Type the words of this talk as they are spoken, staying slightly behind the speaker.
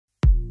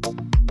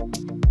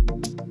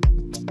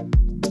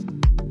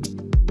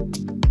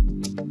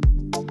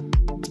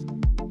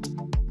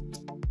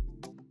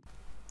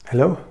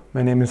Hello,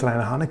 my name is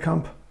Rainer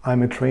Hanekamp.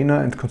 I'm a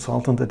trainer and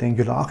consultant at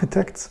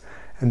NgRx,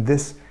 and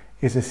this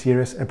is a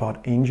series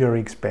about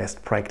NgRx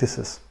best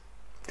practices.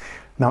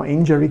 Now,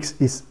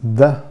 NgRx is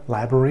the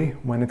library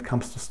when it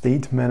comes to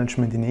state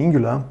management in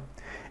Angular,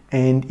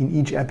 and in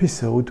each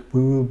episode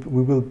we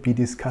will be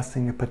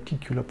discussing a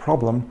particular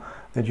problem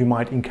that you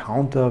might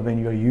encounter when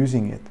you are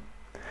using it.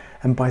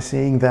 And by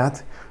saying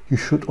that, you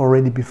should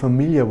already be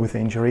familiar with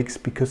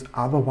NgRx, because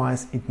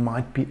otherwise it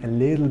might be a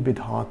little bit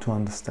hard to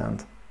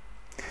understand.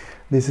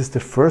 This is the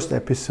first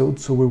episode,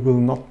 so we will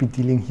not be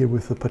dealing here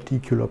with a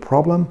particular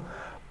problem,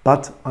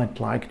 but I'd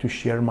like to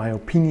share my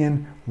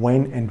opinion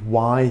when and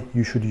why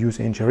you should use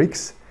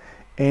NgRx,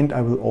 and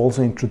I will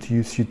also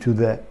introduce you to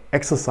the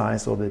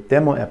exercise or the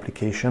demo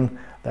application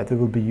that we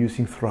will be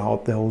using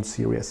throughout the whole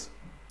series.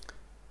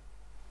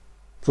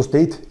 So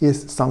state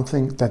is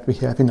something that we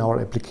have in our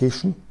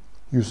application.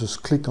 Users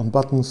click on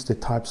buttons, they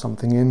type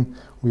something in,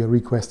 we are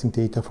requesting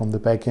data from the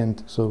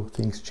backend, so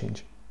things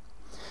change.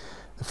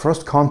 The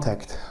first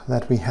contact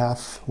that we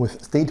have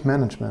with state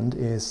management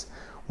is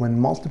when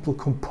multiple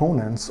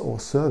components or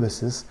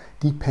services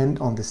depend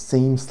on the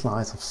same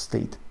slice of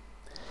state.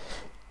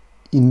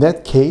 In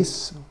that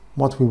case,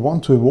 what we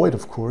want to avoid,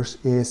 of course,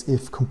 is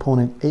if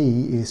component A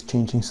is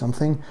changing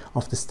something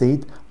of the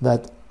state,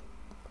 that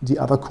the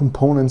other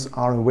components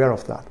are aware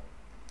of that.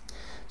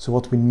 So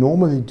what we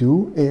normally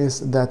do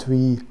is that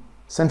we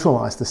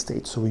centralize the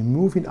state. So we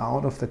move it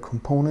out of the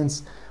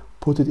components,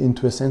 put it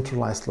into a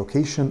centralized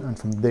location, and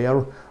from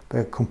there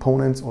the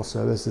components or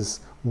services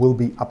will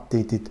be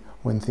updated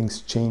when things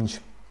change.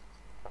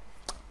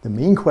 The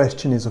main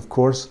question is, of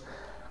course,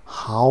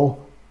 how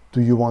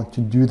do you want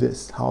to do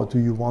this? How do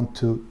you want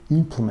to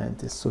implement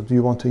this? So do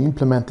you want to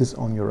implement this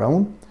on your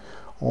own,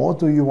 or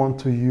do you want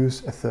to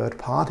use a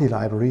third-party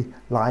library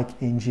like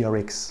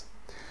NgRx?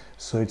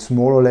 So it's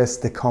more or less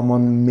the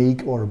common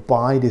make or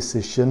buy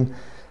decision.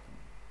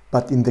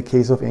 But in the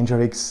case of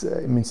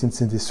NgRx, I mean,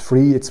 since it is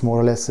free, it's more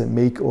or less a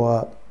make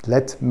or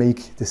let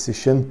make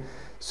decision.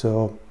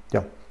 So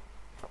yeah,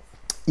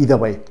 either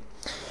way,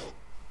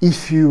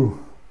 if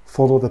you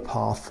follow the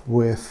path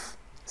with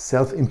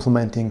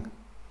self-implementing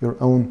your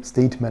own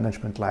state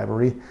management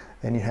library,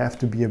 then you have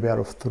to be aware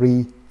of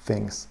three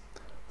things.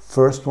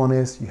 First one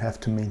is you have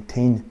to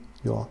maintain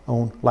your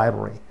own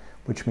library,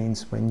 which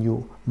means when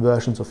new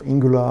versions of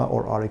Angular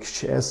or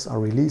RxJS are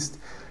released,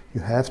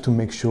 you have to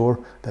make sure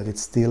that it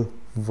still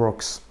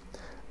works.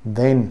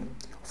 Then,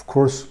 of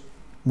course,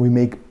 we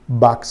make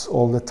bugs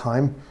all the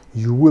time.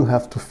 You will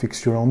have to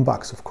fix your own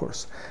bugs, of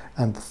course.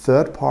 And the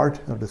third part,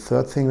 or the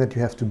third thing that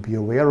you have to be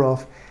aware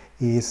of,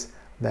 is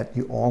that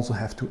you also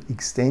have to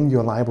extend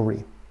your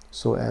library.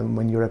 So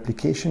when your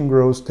application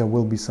grows, there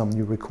will be some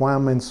new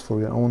requirements for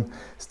your own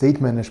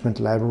state management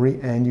library,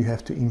 and you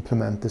have to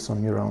implement this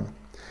on your own.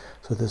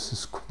 So this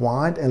is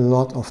quite a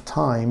lot of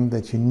time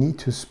that you need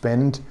to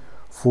spend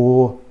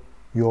for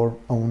your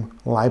own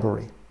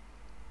library.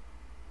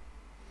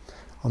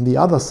 On the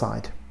other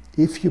side,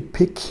 if you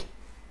pick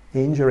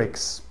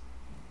NgRx,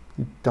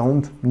 you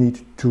don't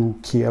need to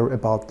care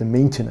about the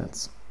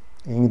maintenance.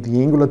 And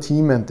the Angular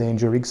team and the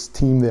NgRx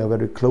team, they are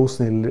very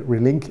closely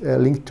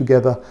linked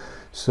together,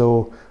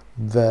 so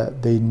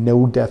they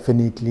know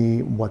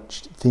definitely what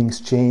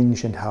things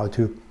change and how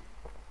to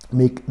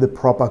make the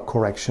proper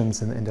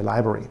corrections in the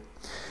library.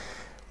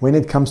 When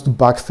it comes to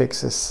bug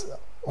fixes,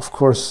 of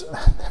course,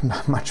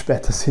 much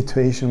better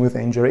situation with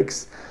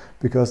NgRx,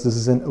 because this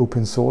is an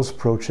open source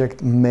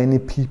project. Many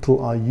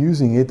people are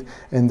using it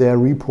and they are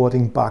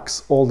reporting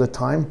bugs all the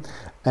time.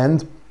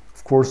 And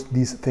of course,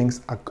 these things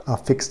are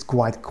fixed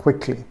quite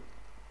quickly.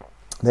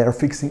 They are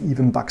fixing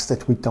even bugs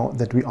that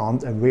we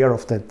aren't aware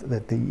of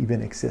that they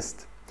even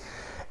exist.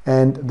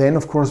 And then,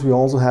 of course, we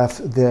also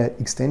have the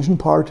extension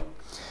part.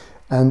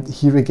 And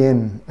here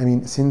again, I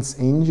mean, since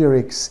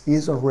NgRx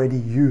is already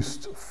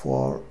used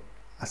for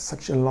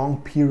such a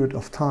long period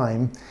of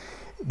time,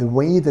 the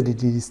way that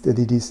it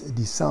is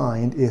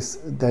designed is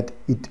that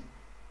it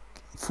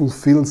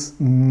fulfills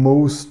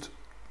most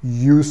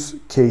use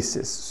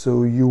cases.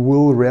 So you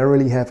will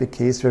rarely have a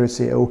case where you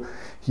say, oh,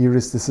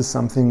 this is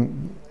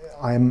something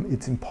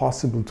it's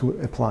impossible to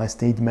apply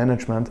state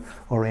management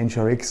or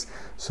NgRx.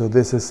 So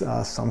this is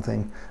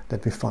something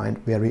that we find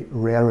very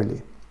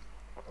rarely.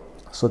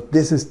 So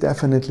this is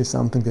definitely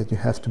something that you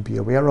have to be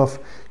aware of.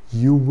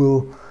 You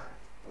will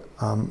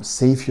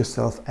save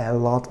yourself a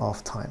lot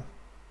of time.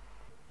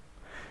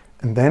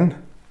 And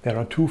then there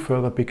are two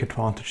further big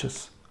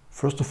advantages.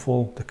 First of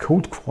all, the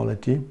code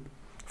quality.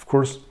 Of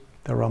course,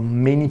 there are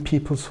many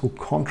people who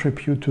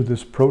contribute to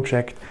this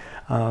project,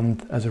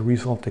 and as a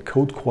result, the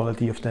code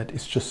quality of that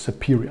is just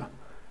superior.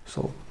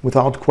 So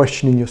without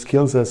questioning your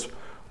skills as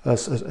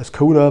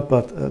coder,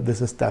 but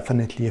this is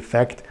definitely a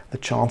fact. The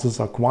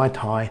chances are quite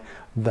high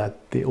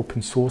that the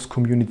open source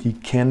community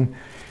can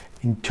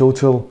in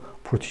total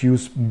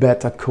produce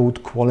better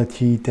code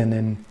quality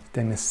than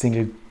a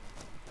single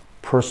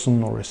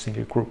person or a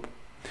single group.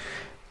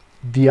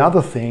 The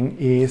other thing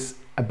is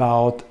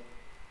about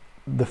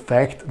the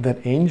fact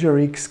that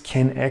NgRx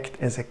can act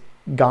as a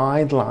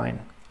guideline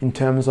in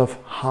terms of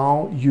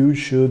how you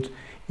should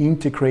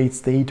integrate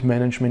state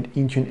management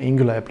into an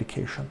Angular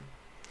application.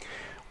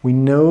 We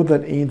know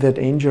that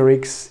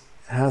NgRx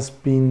has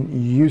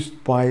been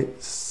used by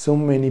so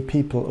many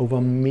people over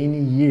many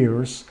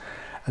years,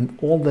 and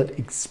all that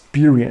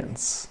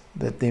experience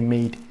that they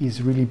made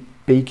is really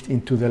baked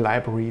into the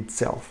library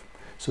itself.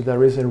 So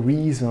there is a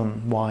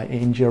reason why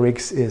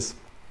NgRx is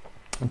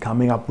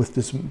coming up with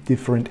these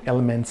different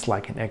elements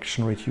like an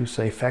action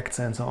reducer effects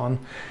and so on,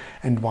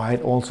 and why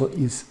it also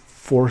is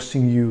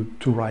forcing you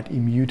to write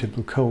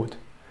immutable code.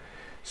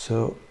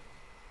 So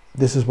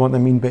this is what I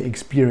mean by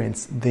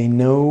experience. They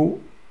know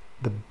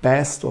the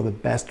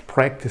best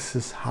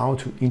practices how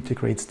to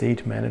integrate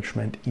state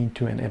management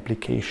into an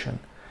application.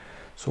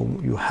 So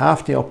you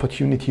have the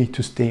opportunity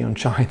to stay on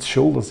giant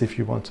shoulders, if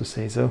you want to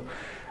say so.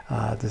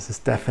 This is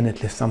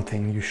definitely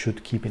something you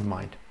should keep in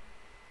mind.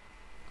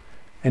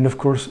 And of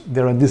course,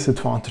 there are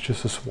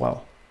disadvantages as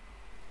well.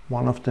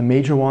 One of the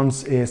major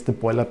ones is the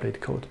boilerplate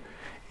code.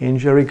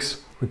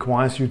 NgRx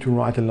requires you to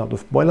write a lot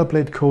of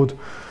boilerplate code.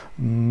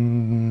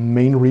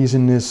 Main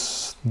reason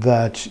is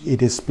that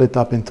it is split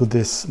up into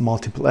this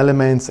multiple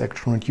elements,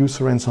 action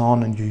reducer and so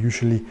on, and you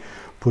usually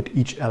put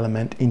each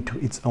element into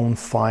its own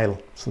file.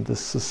 So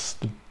this is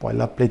the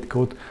boilerplate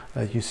code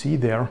that you see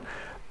there.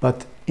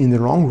 But in the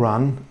long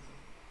run,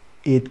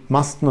 it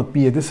must not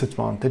be a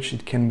disadvantage.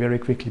 It can very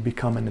quickly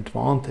become an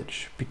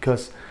advantage,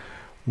 because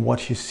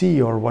what you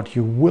see or what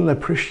you will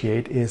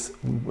appreciate is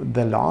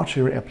the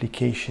larger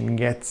application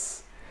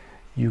gets,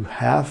 you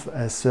have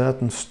a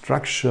certain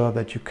structure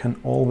that you can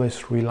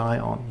always rely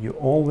on. You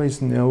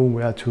always know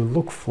where to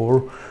look for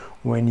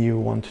when you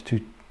want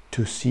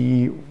to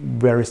see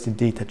where is the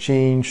data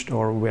changed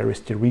or where is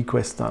the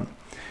request done.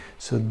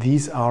 So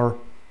these are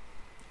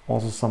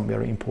also some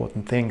very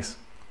important things.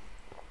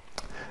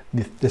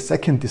 The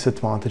second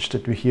disadvantage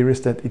that we hear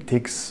is that it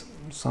takes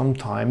some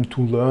time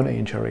to learn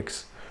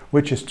NgRx,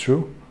 which is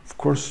true. Of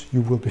course,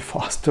 you will be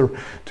faster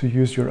to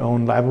use your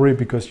own library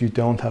because you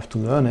don't have to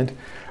learn it,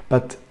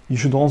 but you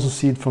should also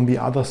see it from the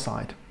other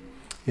side.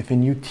 If a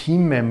new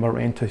team member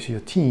enters your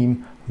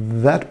team,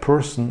 that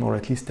person, or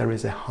at least there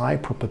is a high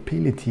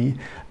probability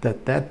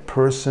that that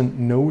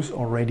person knows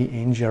already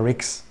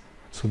NgRx.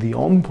 So the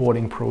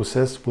onboarding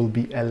process will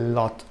be a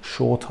lot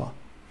shorter.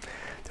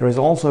 There is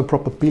also a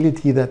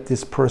probability that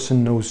this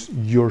person knows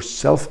your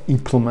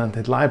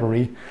self-implemented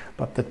library,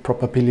 but that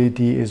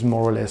probability is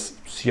more or less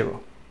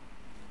zero.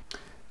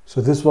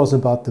 So this was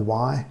about the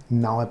why,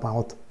 now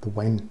about the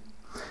when.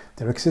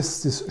 There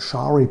exists this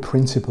Shari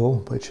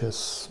principle, which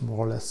is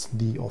more or less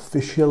the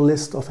official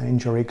list of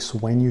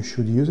NgRx when you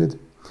should use it.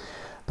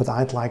 But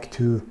I'd like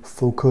to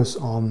focus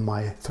on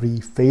my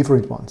 3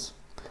 favorite ones.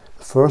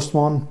 The first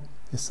one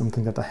is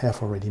something that I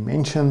have already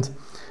mentioned.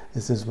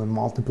 This is when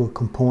multiple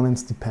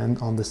components depend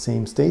on the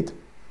same state.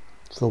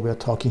 So we are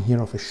talking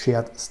here of a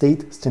shared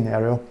state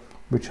scenario,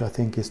 which I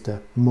think is the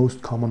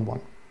most common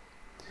one.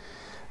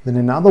 Then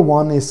another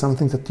one is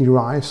something that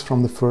derives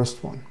from the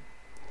first one.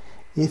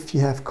 If you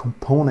have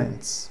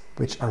components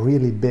which are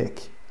really big,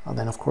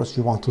 then of course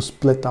you want to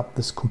split up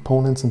this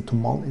component into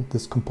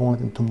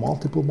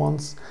multiple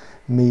ones,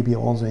 maybe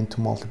also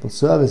into multiple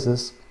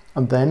services,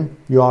 and then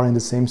you are in the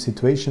same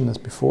situation as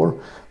before,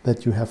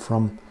 that you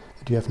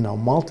have now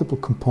multiple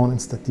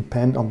components that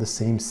depend on the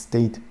same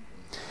state.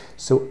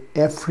 So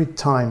every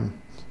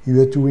time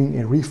you are doing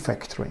a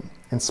refactoring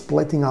and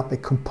splitting up a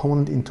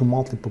component into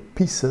multiple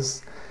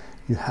pieces,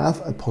 you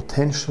have a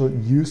potential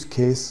use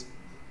case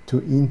to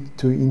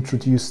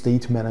introduce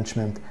state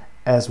management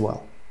as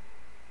well.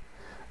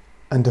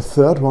 And the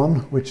third one,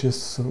 which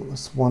is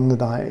one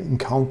that I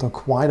encounter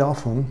quite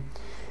often,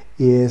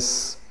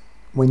 is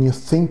when you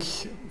think,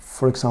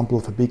 for example,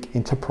 of a big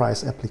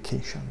enterprise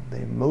application.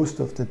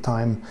 Most of the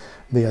time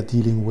they are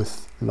dealing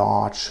with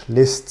large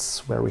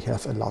lists where we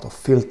have a lot of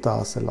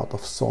filters, a lot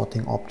of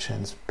sorting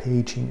options,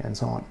 paging and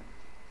so on.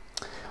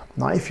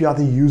 Now, if you are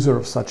the user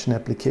of such an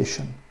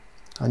application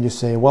and you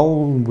say,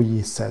 well,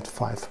 we set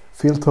 5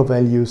 filter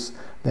values,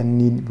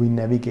 then we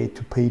navigate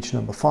to page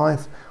number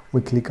 5,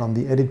 we click on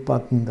the edit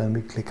button, then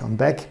we click on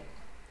back.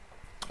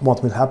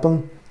 What will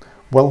happen?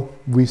 Well,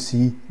 we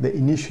see the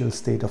initial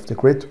state of the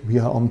grid. We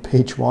are on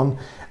page 1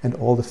 and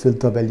all the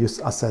filter values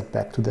are set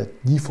back to the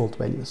default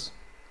values.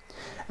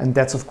 And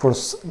that's of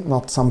course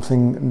not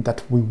something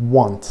that we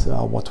want.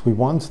 What we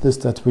want is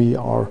that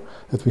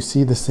we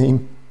see the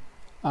same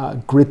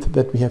grid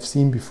that we have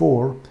seen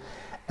before.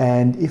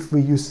 And if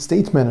we use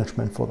state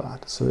management for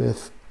that, so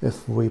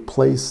if we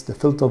place the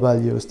filter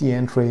values, the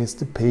entries,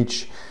 the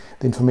page,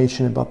 the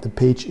information about the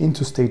page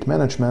into state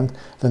management,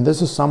 then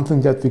this is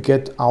something that we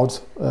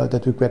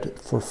get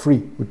for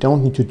free. We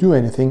don't need to do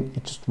anything,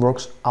 it just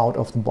works out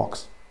of the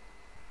box.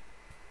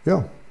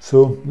 Yeah,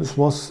 so this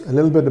was a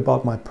little bit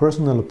about my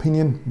personal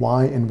opinion,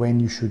 why and when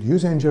you should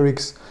use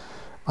NgRx.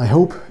 I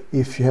hope,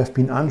 if you have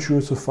been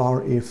unsure so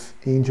far if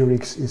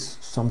NgRx is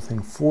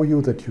something for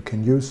you that you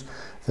can use,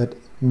 that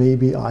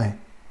maybe I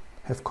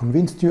have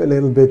convinced you a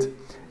little bit.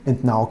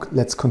 And now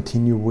let's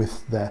continue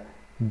with the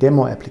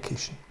demo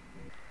application.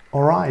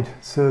 Alright,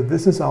 so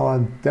this is our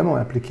demo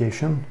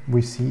application.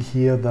 We see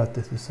here that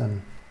this is an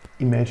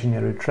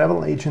imaginary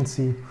travel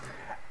agency,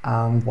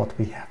 and what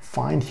we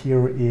find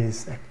here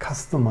is a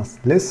customers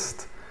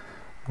list,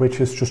 which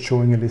is just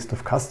showing a list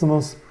of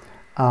customers.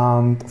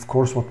 And of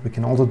course what we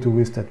can also do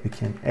is that we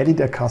can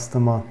edit a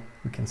customer,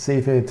 we can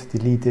save it,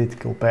 delete it,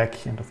 go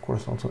back, and of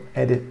course also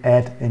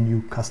add a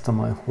new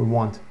customer if we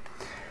want.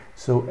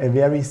 So a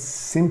very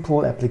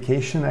simple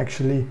application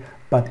actually,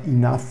 but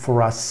enough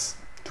for us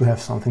to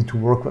have something to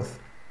work with.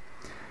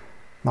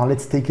 Now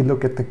let's take a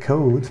look at the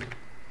code.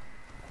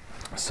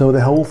 So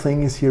the whole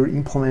thing is here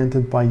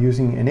implemented by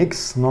using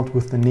NX, not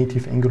with the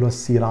native Angular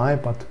CLI,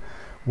 but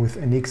with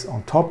NX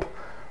on top.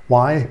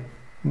 Why?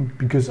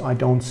 Because I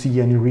don't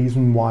see any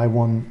reason why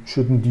one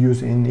shouldn't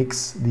use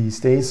NX these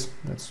days.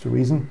 That's the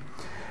reason.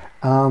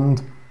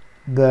 And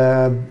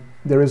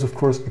there is of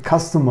course a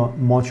customer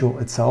module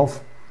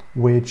itself,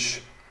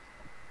 which,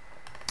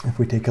 if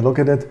we take a look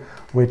at it,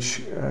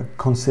 which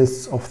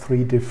consists of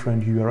 3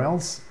 different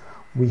URLs.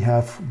 We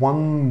have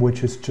one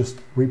which is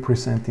just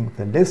representing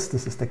the list.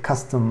 This is the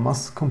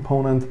customers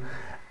component.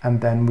 And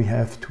then we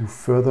have 2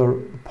 further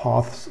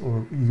paths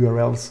or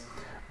URLs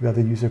where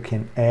the user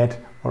can add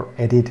or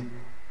edit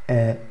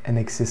an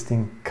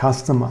existing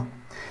customer.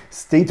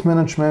 State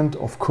management,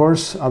 of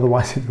course,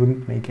 otherwise it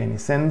wouldn't make any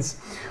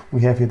sense.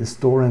 We have here the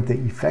store and the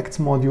effects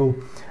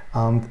module,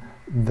 and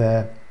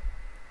the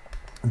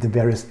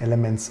various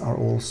elements are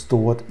all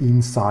stored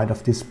inside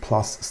of this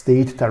plus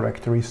state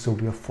directory, so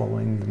we are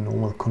following the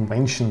normal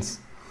conventions.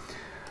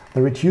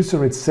 The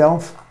reducer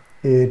itself,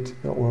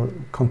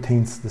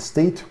 contains the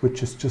state,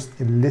 which is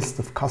just a list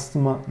of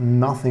customer,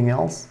 nothing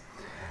else.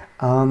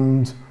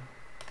 And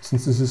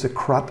since this is a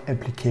CRUD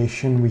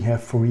application, we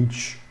have for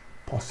each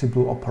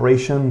possible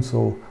operation,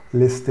 so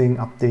listing,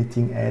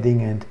 updating,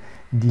 adding and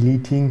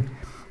deleting,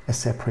 a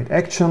separate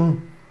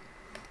action.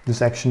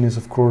 This action is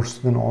of course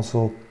then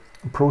also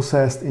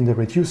processed in the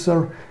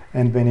reducer,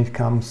 and when it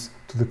comes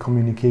to the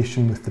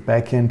communication with the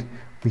backend,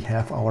 we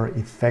have our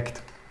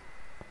effect,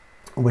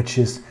 which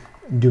is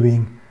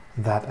doing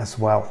that as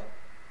well.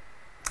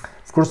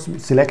 Of course,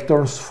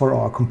 selectors for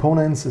our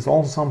components is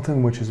also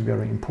something which is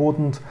very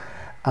important.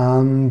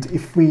 And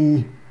if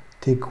we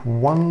take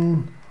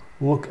one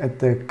look at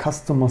the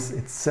customers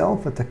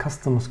itself, at the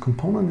customers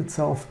component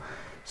itself,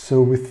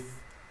 so with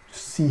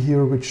see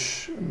here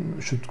which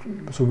should,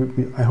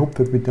 I hope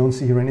that we don't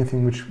see here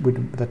anything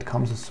that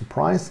comes as a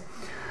surprise.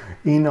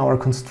 In our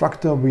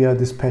constructor we are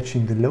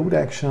dispatching the load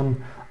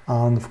action,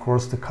 and of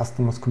course the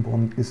customers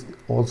component is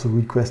also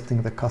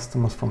requesting the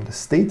customers from the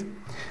state.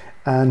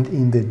 And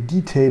in the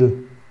detail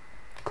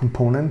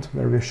component,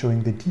 where we're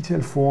showing the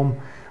detail form,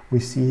 we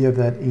see here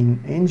that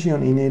in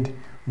ng-on-init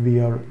we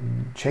are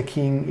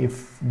checking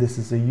if this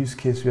is a use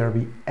case where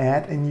we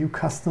add a new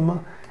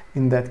customer.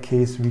 In that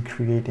case, we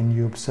create a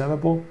new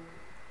observable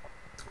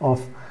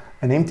of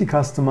an empty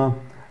customer.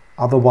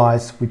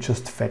 Otherwise, we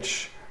just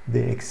fetch the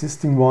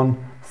existing one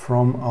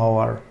from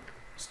our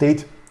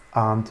state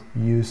and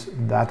use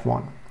that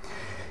one.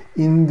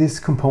 In this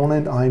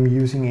component, I'm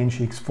using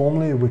NgRx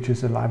Formally, which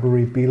is a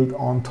library built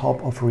on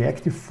top of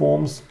reactive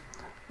forms.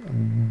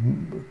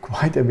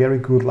 Quite a very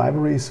good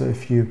library, so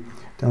if you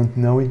don't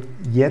know it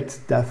yet,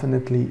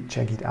 definitely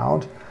check it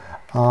out.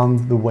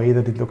 The way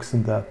that it looks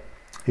in the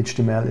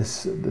HTML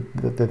is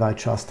that I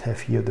just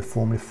have here the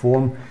Formally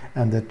form,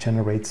 and that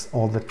generates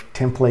all the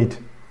template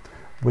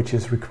which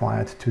is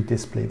required to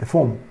display the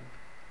form.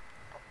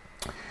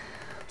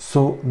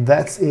 So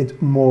that's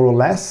it more or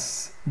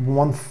less.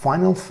 One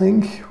final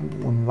thing,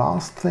 one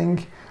last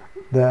thing.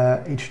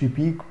 The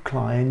HTTP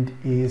client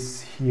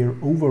is here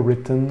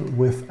overwritten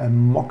with a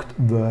mocked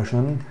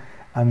version,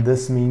 and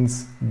this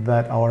means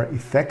that our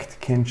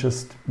effect can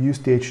just use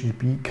the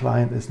HTTP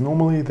client as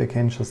normally. They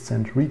can just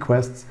send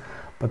requests,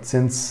 but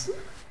since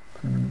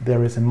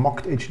there is a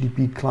mocked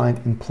HTTP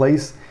client in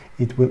place,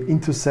 it will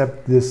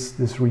intercept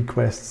this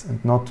requests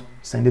and not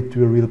send it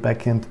to a real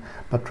backend,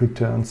 but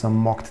return some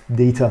mocked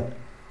data.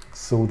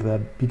 So the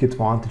big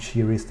advantage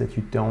here is that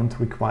you don't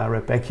require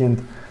a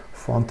backend.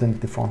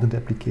 The front-end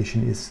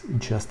application is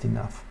just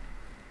enough.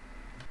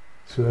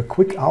 So a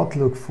quick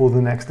outlook for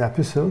the next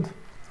episode.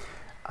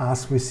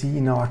 As we see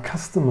in our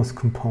customers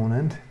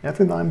component,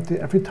 every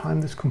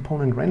time this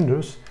component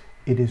renders,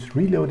 it is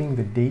reloading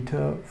the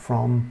data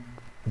from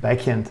the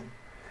backend.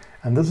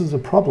 And this is a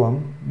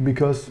problem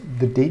because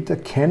the data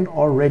can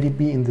already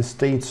be in the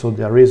state, so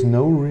there is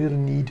no real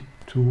need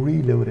to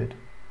reload it.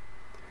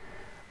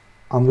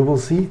 And we will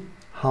see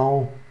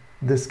how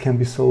this can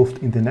be solved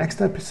in the next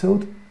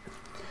episode.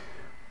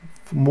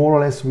 More or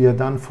less we are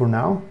done for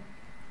now.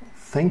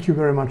 Thank you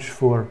very much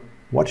for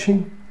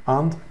watching,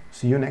 and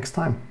see you next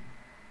time.